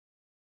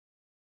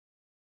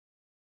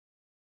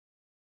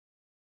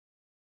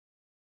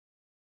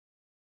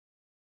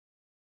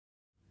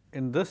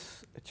In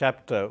this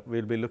chapter,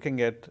 we will be looking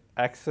at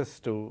access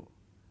to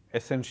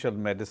essential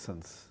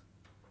medicines.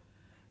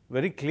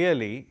 Very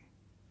clearly,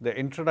 the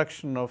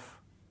introduction of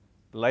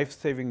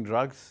life-saving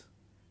drugs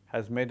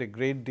has made a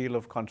great deal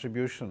of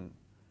contribution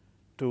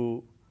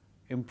to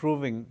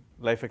improving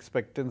life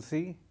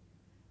expectancy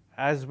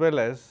as well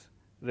as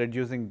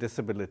reducing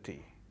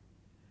disability.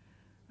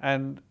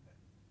 And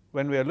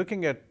when we are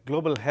looking at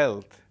global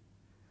health,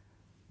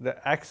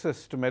 the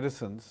access to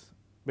medicines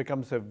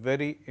becomes a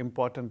very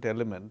important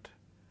element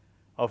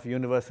of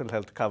universal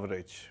health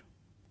coverage.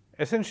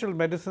 Essential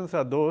medicines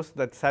are those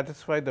that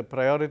satisfy the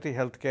priority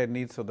healthcare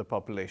needs of the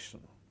population.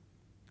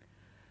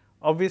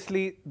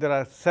 Obviously, there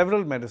are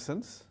several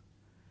medicines,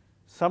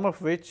 some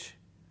of which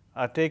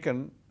are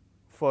taken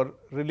for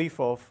relief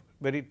of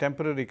very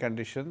temporary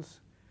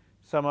conditions.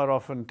 Some are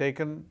often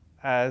taken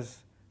as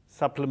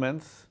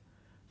supplements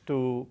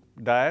to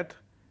diet.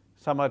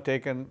 Some are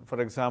taken,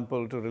 for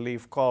example, to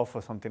relieve cough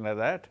or something like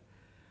that.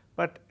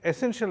 But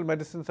essential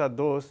medicines are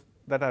those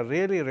that are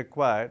really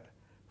required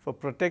for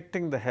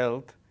protecting the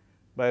health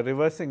by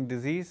reversing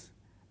disease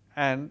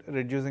and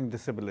reducing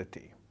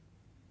disability.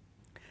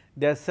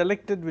 They are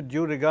selected with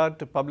due regard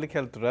to public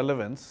health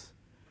relevance,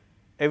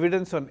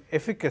 evidence on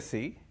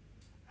efficacy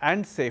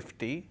and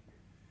safety,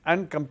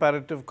 and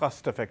comparative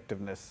cost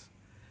effectiveness.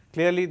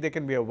 Clearly, there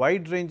can be a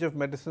wide range of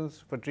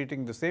medicines for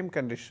treating the same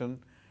condition,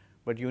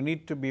 but you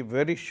need to be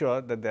very sure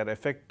that they are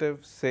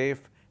effective,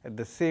 safe, at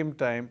the same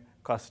time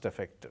cost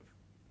effective.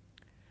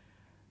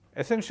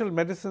 Essential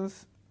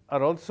medicines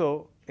are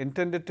also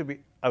intended to be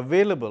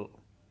available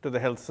to the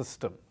health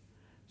system,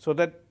 so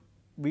that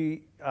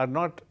we are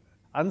not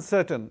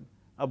uncertain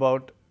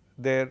about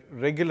their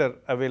regular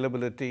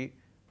availability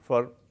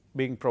for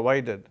being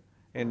provided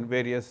in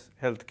various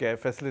healthcare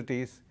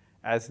facilities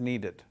as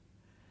needed.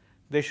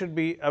 They should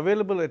be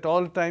available at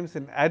all times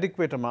in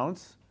adequate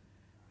amounts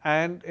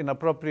and in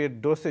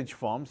appropriate dosage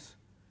forms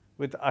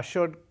with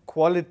assured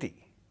quality.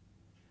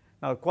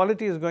 Now,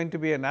 quality is going to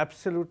be an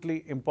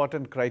absolutely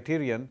important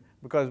criterion,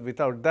 because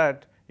without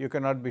that you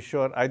cannot be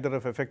sure either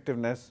of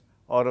effectiveness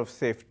or of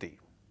safety.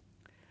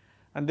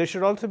 And there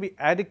should also be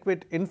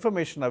adequate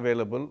information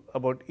available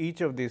about each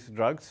of these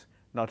drugs,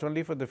 not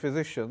only for the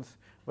physicians,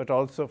 but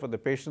also for the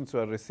patients who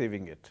are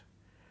receiving it.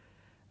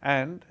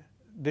 And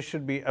this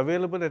should be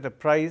available at a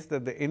price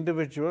that the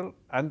individual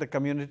and the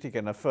community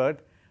can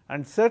afford,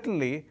 and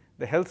certainly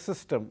the health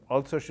system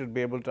also should be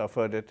able to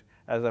afford it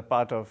as a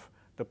part of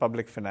the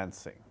public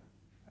financing.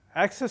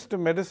 Access to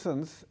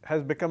medicines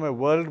has become a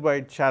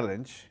worldwide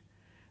challenge,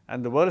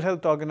 and the World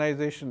Health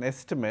Organization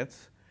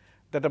estimates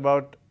that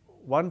about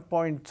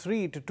 1.3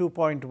 to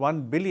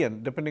 2.1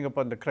 billion, depending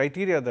upon the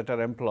criteria that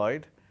are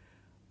employed,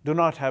 do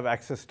not have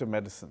access to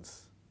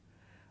medicines.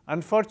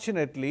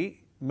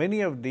 Unfortunately,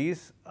 many of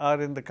these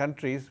are in the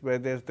countries where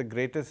there is the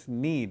greatest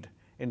need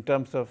in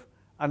terms of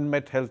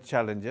unmet health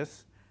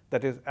challenges,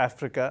 that is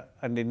Africa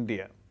and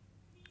India.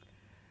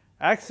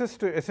 Access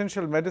to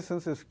essential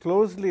medicines is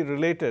closely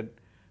related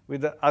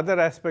with the other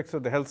aspects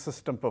of the health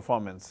system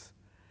performance.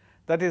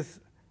 That is,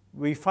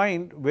 we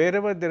find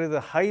wherever there is a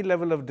high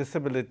level of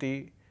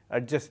disability,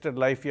 adjusted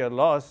life year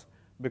loss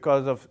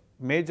because of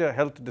major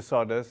health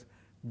disorders,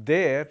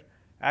 there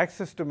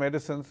access to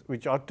medicines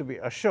which ought to be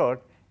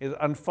assured is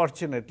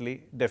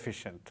unfortunately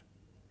deficient.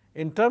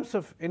 In terms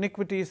of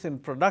inequities in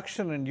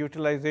production and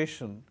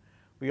utilization,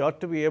 we ought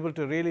to be able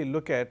to really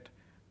look at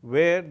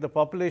where the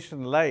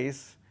population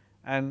lies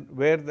and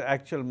where the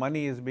actual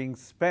money is being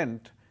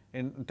spent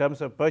in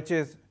terms of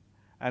purchase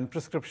and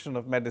prescription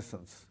of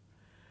medicines.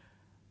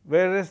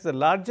 Whereas the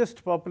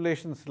largest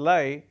populations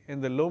lie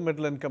in the low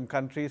middle income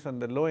countries and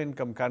the low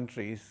income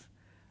countries,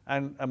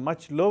 and a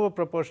much lower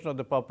proportion of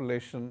the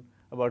population,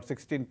 about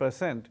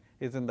 16%,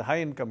 is in the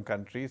high income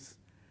countries,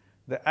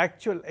 the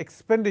actual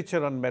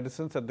expenditure on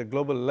medicines at the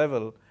global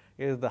level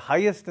is the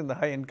highest in the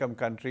high income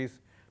countries,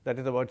 that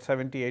is about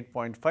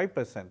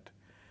 78.5%,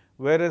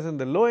 whereas in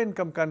the low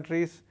income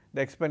countries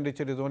the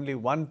expenditure is only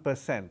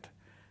 1%.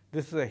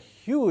 This is a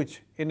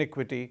huge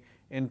inequity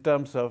in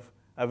terms of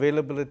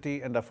availability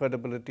and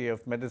affordability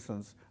of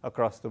medicines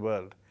across the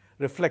world,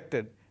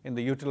 reflected in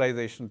the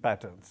utilization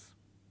patterns.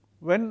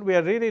 When we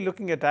are really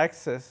looking at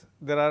access,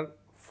 there are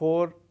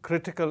 4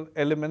 critical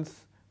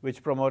elements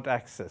which promote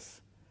access.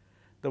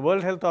 The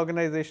World Health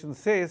Organization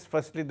says,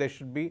 firstly, there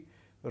should be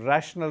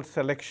rational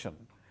selection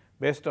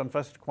based on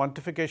first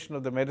quantification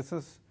of the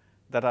medicines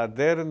that are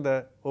there in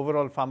the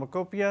overall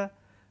pharmacopoeia,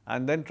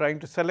 and then trying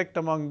to select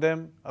among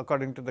them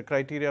according to the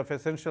criteria of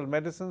essential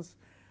medicines,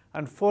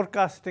 and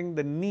forecasting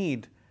the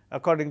need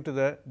according to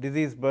the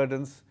disease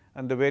burdens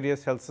and the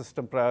various health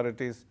system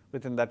priorities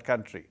within that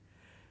country.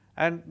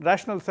 And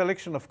rational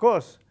selection, of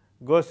course,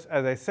 goes,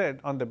 as I said,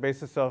 on the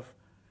basis of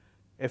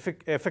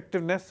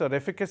effectiveness or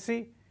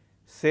efficacy,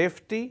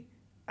 safety,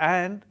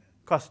 and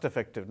cost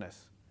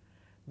effectiveness.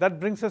 That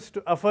brings us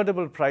to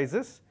affordable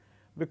prices,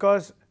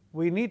 because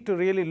we need to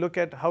really look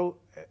at how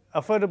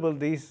affordable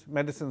these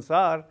medicines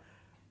are,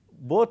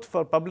 both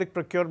for public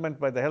procurement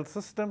by the health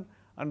system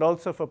and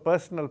also for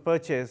personal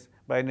purchase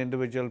by an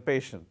individual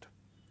patient.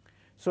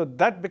 So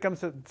that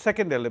becomes a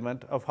second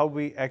element of how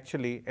we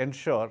actually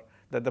ensure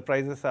that the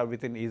prices are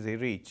within easy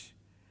reach.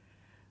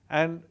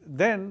 And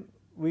then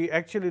we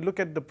actually look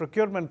at the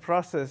procurement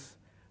process,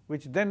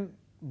 which then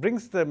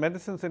brings the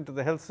medicines into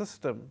the health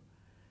system,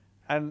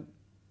 and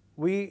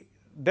we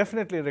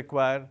definitely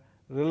require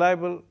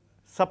reliable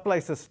supply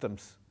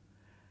systems.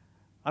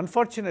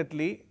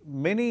 Unfortunately,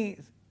 many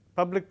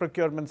public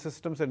procurement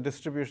systems and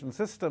distribution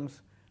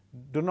systems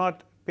do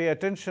not pay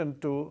attention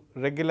to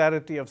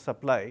regularity of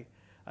supply,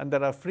 and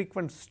there are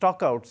frequent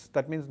stockouts,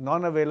 that means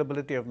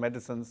non-availability of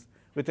medicines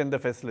within the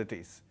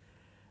facilities.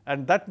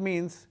 And that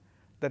means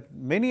that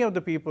many of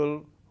the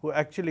people who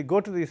actually go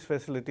to these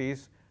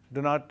facilities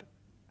do not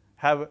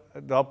have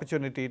the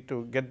opportunity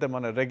to get them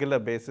on a regular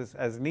basis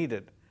as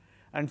needed.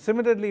 And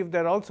similarly, if they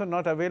are also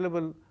not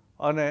available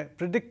on a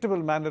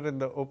predictable manner in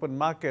the open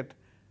market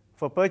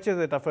for purchase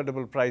at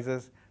affordable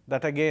prices,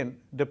 that again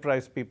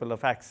deprives people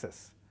of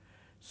access.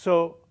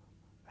 So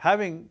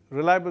having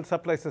reliable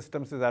supply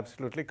systems is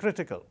absolutely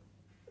critical.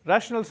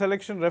 Rational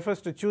selection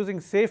refers to choosing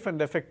safe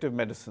and effective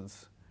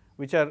medicines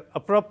which are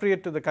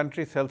appropriate to the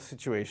country's health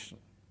situation.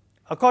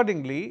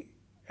 Accordingly,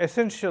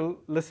 essential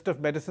list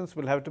of medicines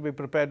will have to be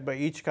prepared by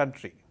each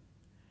country.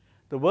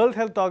 The World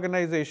Health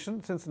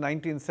Organization since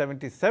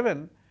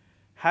 1977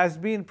 has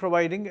been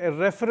providing a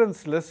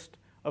reference list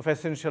of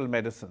essential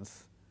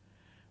medicines,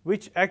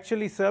 which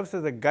actually serves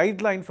as a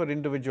guideline for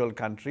individual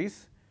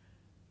countries,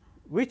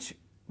 which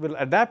will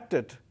adapt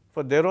it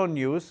for their own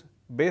use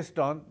based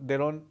on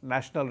their own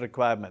national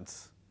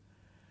requirements.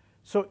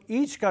 So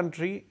each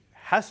country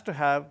has to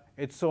have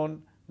its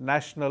own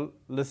national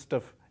list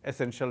of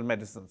essential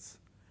medicines.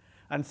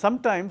 And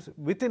sometimes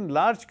within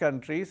large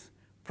countries,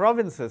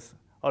 provinces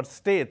or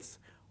states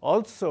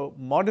also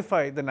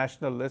modify the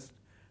national list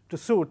to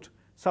suit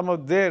some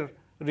of their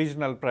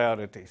regional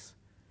priorities.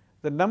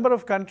 The number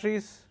of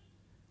countries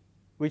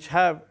which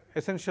have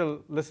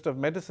essential list of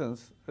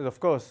medicines, of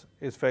course,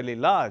 is fairly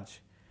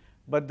large,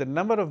 but the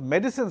number of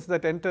medicines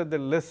that enter the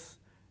list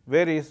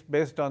varies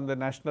based on the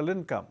national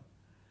income.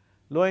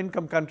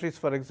 Low-income countries,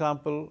 for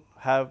example,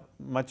 have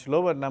much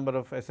lower number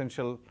of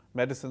essential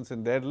medicines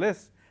in their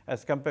list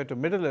as compared to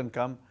middle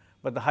income,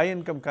 but the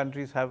high-income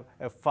countries have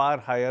a far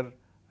higher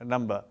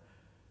number.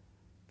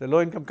 The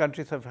low-income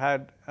countries have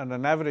had, on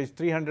an average,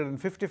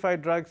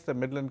 355 drugs. The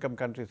middle-income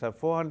countries have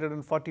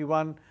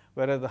 441,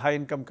 whereas the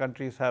high-income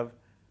countries have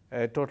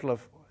a total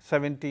of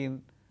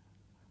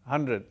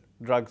 1,700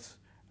 drugs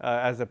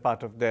as a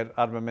part of their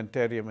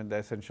armamentarium in the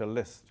essential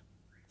list.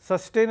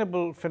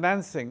 Sustainable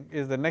financing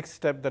is the next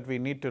step that we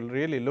need to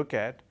really look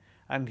at,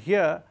 and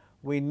here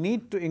we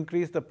need to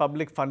increase the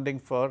public funding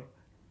for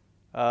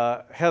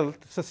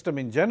health system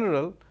in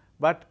general,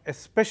 but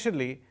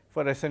especially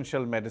for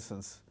essential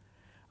medicines.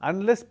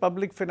 Unless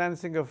public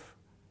financing of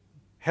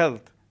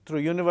health through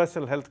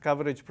universal health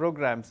coverage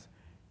programs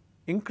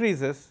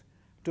increases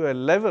to a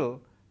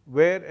level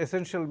where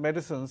essential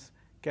medicines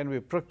can be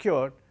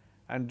procured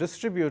and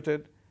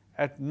distributed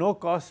at no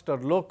cost or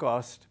low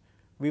cost,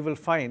 we will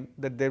find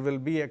that there will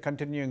be a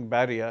continuing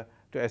barrier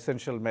to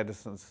essential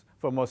medicines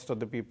for most of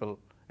the people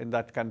in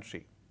that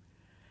country.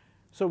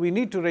 So we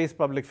need to raise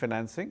public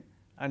financing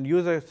and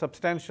use a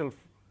substantial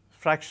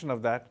fraction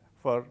of that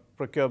for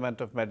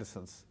procurement of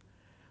medicines.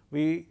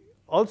 We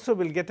also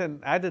will get an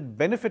added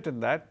benefit in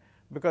that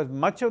because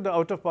much of the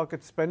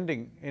out-of-pocket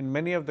spending in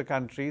many of the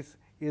countries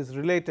is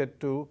related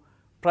to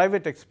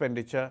private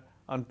expenditure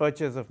on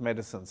purchase of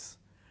medicines.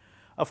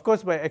 Of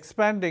course, by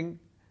expanding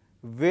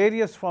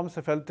various forms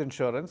of health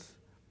insurance,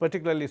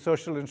 particularly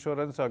social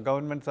insurance or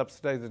government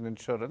subsidized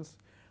insurance,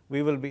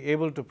 we will be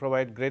able to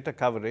provide greater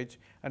coverage,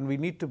 and we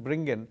need to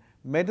bring in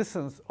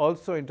medicines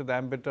also into the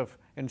ambit of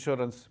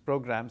insurance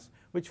programs,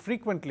 which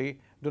frequently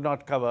do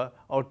not cover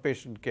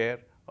outpatient care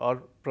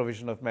or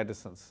provision of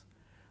medicines.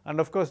 And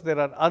of course, there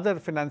are other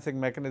financing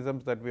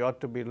mechanisms that we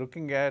ought to be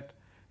looking at,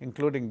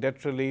 including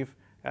debt relief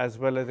as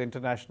well as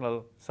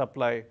international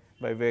supply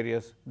by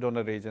various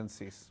donor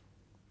agencies.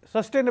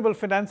 Sustainable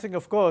financing,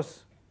 of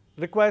course,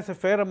 requires a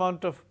fair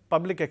amount of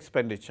public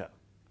expenditure,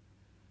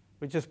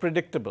 which is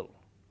predictable.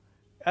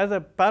 As a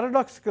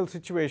paradoxical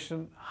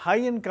situation,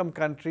 high-income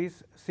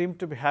countries seem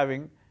to be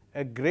having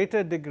a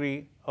greater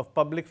degree of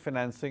public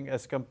financing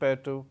as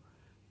compared to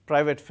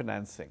private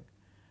financing.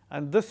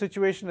 And this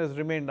situation has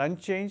remained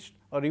unchanged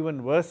or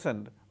even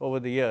worsened over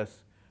the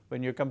years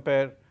when you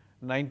compare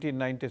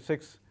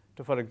 1996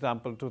 to, for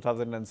example,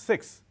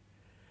 2006.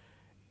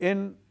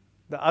 In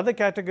the other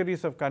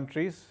categories of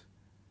countries,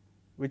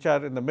 which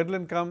are in the middle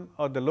income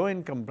or the low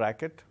income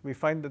bracket, we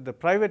find that the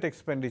private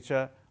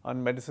expenditure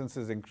on medicines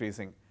is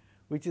increasing,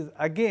 which is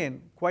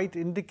again quite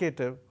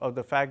indicative of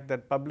the fact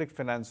that public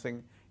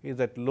financing is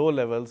at low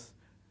levels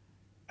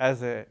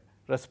as a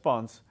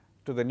response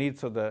to the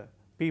needs of the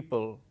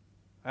people,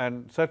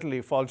 and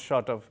certainly falls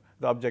short of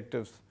the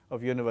objectives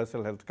of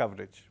universal health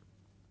coverage.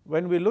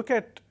 When we look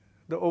at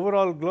the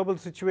overall global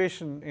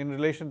situation in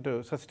relation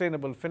to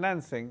sustainable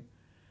financing,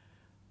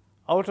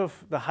 out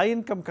of the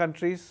high-income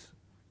countries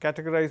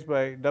categorized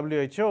by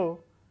WHO,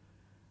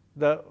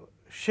 the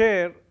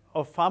share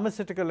of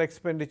pharmaceutical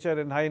expenditure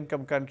in high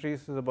income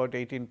countries is about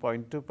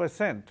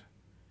 18.2%,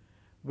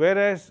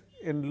 whereas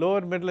in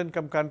lower middle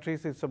income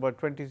countries it is about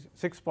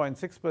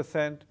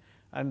 26.6%,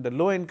 and the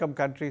low income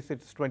countries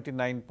it is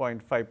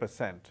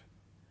 29.5%,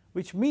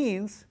 which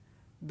means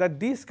that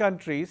these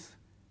countries,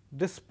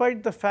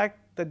 despite the fact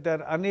that they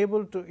are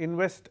unable to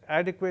invest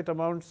adequate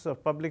amounts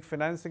of public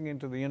financing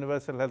into the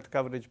universal health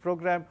coverage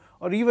program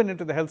or even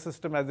into the health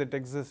system as it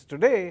exists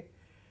today,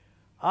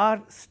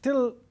 are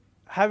still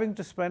having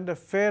to spend a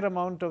fair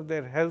amount of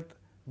their health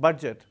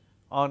budget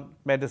on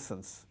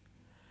medicines.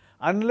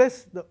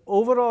 Unless the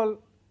overall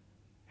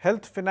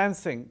health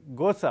financing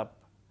goes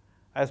up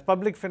as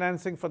public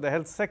financing for the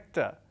health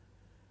sector,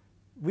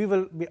 we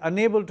will be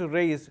unable to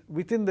raise,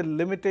 within the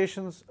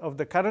limitations of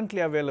the currently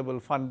available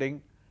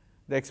funding,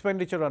 the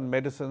expenditure on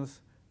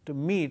medicines to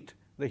meet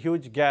the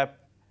huge gap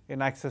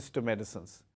in access to medicines.